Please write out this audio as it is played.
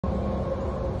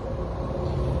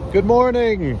Good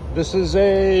morning. This is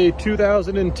a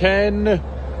 2010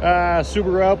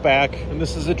 Subaru Outback, and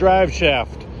this is a drive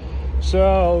shaft.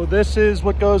 So this is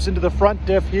what goes into the front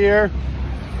diff here.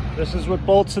 This is what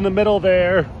bolts in the middle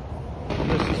there.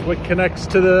 And this is what connects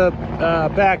to the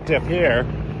back diff here.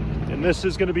 And this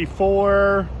is going to be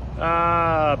four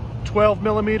 12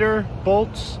 millimeter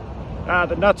bolts.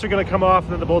 The nuts are going to come off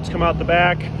and then the bolts come out the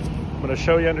back. I'm going to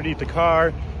show you underneath the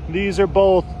car. These are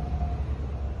both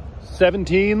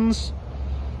 17s,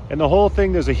 and the whole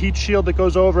thing, there's a heat shield that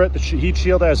goes over it. The heat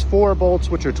shield has 4 bolts,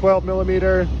 which are 12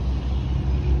 millimeter.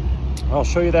 I'll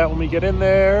show you that when we get in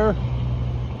there.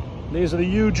 These are the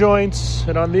U-joints,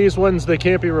 and on these ones, they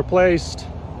can't be replaced.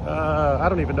 I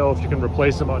don't even know if you can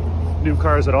replace them on new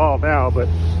cars at all now, but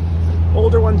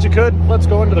older ones you could. Let's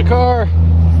go into the car.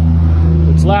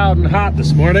 It's loud and hot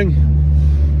this morning.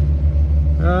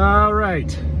 All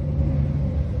right.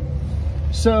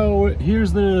 So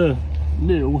here's the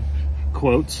new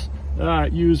quotes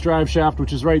used drive shaft,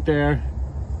 which is right there.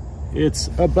 It's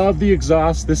above the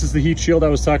exhaust. This is the heat shield I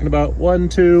was talking about. 1,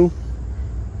 2,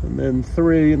 and then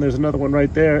 3, and there's another one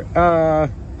right there. I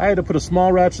had to put a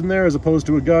small ratchet in there as opposed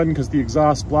to a gun because the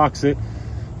exhaust blocks it.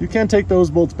 You can take those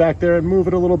bolts back there and move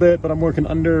it a little bit, but I'm working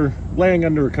laying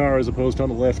under a car as opposed to on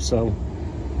the lift. So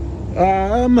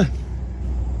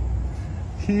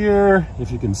here, if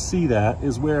you can see, that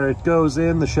is where it goes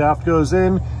in. The shaft goes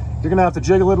in. You're gonna have to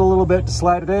jiggle it a little bit to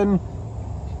slide it in,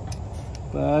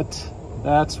 but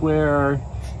that's where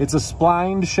it's a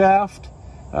splined shaft.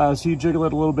 So you jiggle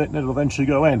it a little bit and it'll eventually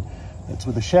go in. That's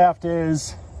where the shaft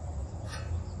is.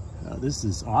 This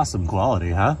is awesome quality,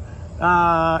 huh?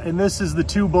 And this is the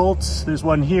 2 bolts. There's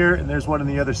one here and there's one on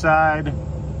the other side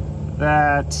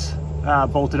that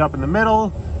bolted up in the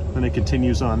middle. Then it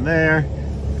continues on there.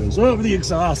 Goes over the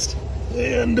exhaust,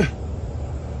 and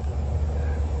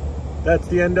that's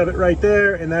the end of it right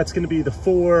there. And that's going to be the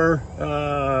 4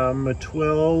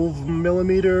 12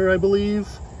 millimeter, I believe,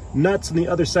 nuts on the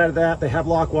other side of that. They have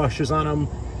lock washers on them.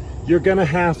 You're going to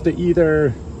have to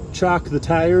either chock the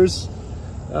tires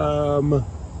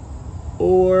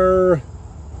or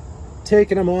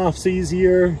taking them off's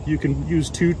easier. You can use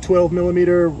 2 12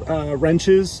 millimeter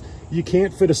wrenches. You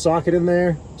can't fit a socket in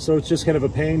there, so it's just kind of a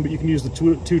pain, but you can use the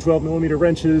 2 12 millimeter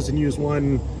wrenches and use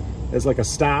one as like a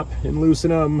stop and loosen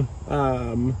them.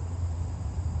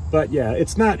 But yeah,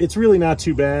 it's really not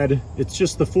too bad. It's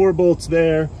just the 4 bolts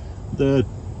there, the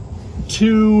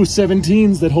 2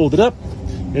 17s that hold it up,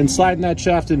 and sliding that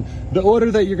shaft in. The order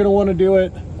that you're gonna wanna do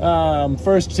it,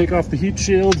 first take off the heat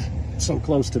shield. So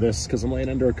close to this because I'm laying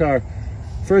under a car.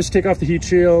 First take off the heat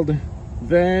shield,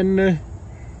 then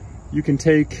you can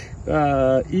take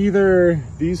either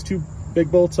these 2 big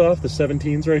bolts off, the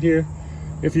 17s right here,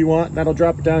 if you want. That'll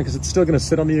drop it down because it's still going to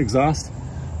sit on the exhaust.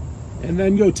 And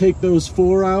then go take those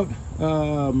 4 out.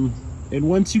 And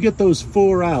once you get those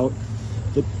 4 out,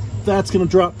 that's going to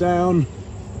drop down.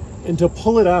 And to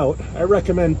pull it out, I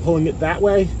recommend pulling it that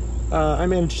way. I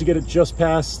managed to get it just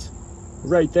past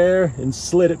right there and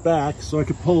slid it back so I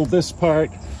could pull this part.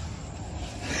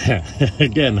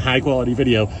 Again, high quality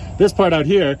video. This part out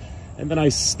here. And then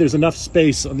there's enough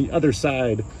space on the other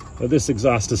side of this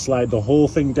exhaust to slide the whole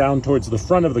thing down towards the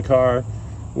front of the car,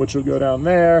 which will go down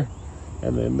there.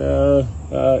 And then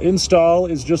install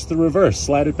is just the reverse.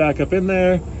 Slide it back up in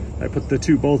there. I put the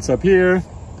 2 bolts up here.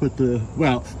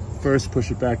 First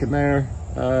push it back in there.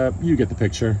 You get the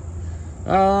picture.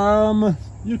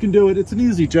 You can do it. It's an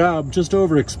easy job, just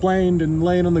over explained, and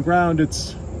laying on the ground,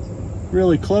 it's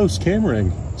really close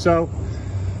cameraing. So,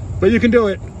 but you can do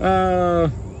it.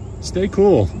 Stay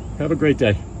cool. Have a great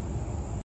day.